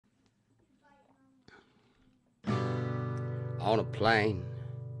on a plane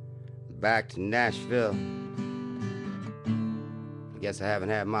back to Nashville. I guess I haven't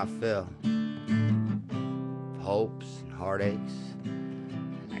had my fill of hopes and heartaches.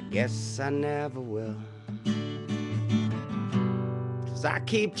 I guess I never will. 'Cause I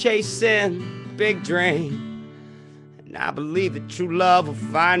keep chasing big dream, and I believe that true love will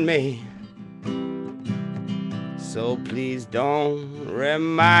find me. So please don't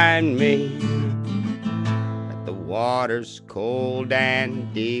remind me that the water's cold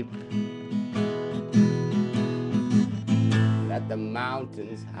and deep, that the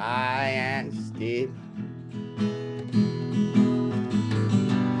mountain's high and steep.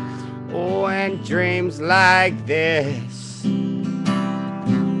 Oh, and dreams like this,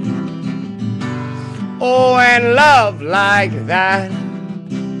 oh, and love like that,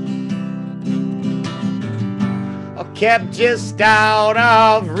 are kept just out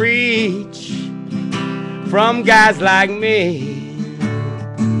of reach from guys like me,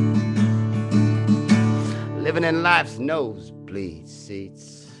 living in life's nosebleed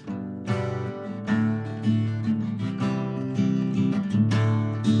seats.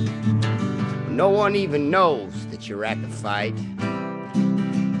 No one even knows that you're at the fight,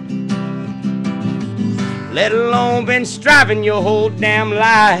 let alone been striving your whole damn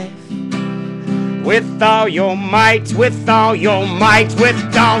life. With all your might, with all your might,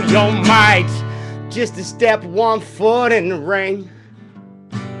 with all your might, just to step one foot in the ring.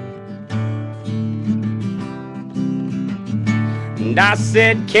 And I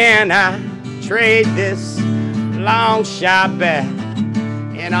said, can I trade this long shot bet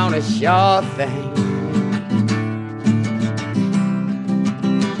in on a sure thing?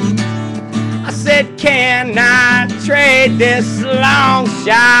 I said, can I trade this long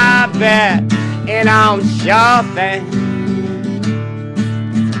shot bet in on a sure thing?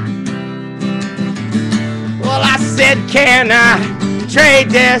 Well, I said, can I trade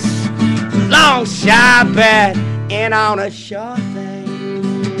this long shot bet in on a sure thing?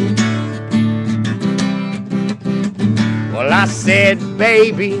 Well, I said,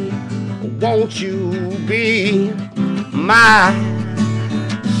 baby, won't you be my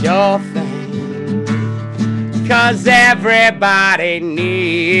sure thing? 'Cause everybody needs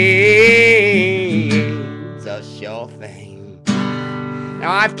a sure thing.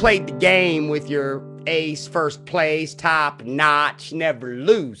 Now, I've played the game with your ace, first place, top notch, never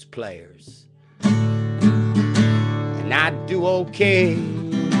lose players, and I do okay,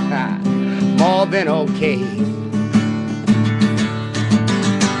 more than okay.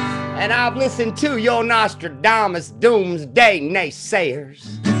 And I've listened to your Nostradamus doomsday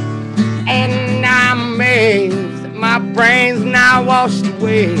naysayers, and I'm amazed that my brain's now washed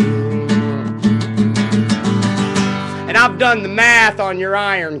away. And I've done the math on your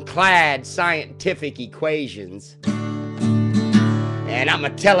ironclad scientific equations, and I'm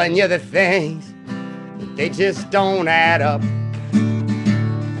a-telling you the things that they just don't add up.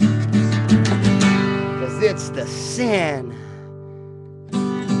 'Cause it's the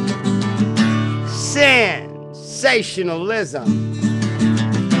sensationalism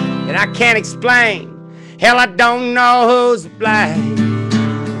that I can't explain. Hell, I don't know who's to blame.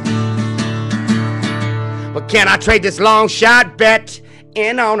 But can I trade this long shot bet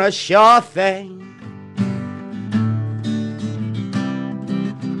in on a sure thing?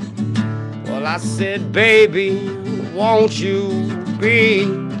 Well, I said, baby, won't you be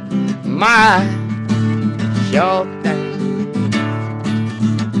my sure thing?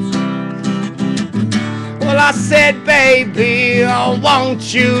 Well, I said, baby, oh,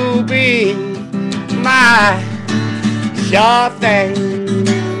 won't you be my sure thing?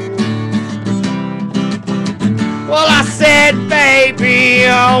 Well, I said, baby,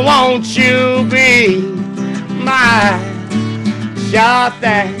 oh, won't you be my sure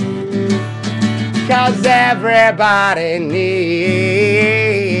thing? 'Cause everybody needs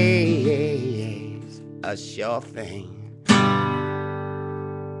a sure thing.